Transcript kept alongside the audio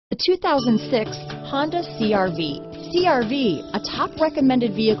2006 Honda CR-V. CR-V, a top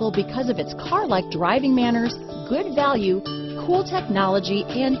recommended vehicle because of its car-like driving manners, good value, cool technology,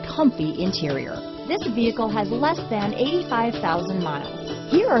 and comfy interior. This vehicle has less than 85,000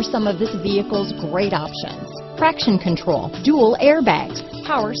 miles. Here are some of this vehicle's great options: traction control, dual airbags,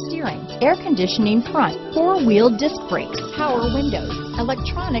 power steering, air conditioning front, four-wheel disc brakes, power windows,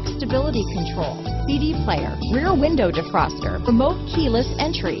 electronic stability control, CD player, rear window defroster, remote keyless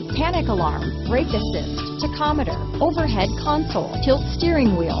entry, panic alarm, brake assist, tachometer, overhead console, tilt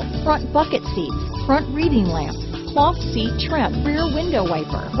steering wheel, front bucket seats, front reading lamps, cloth seat trim, rear window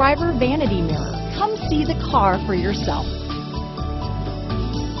wiper, driver vanity mirror. Come see the car for yourself.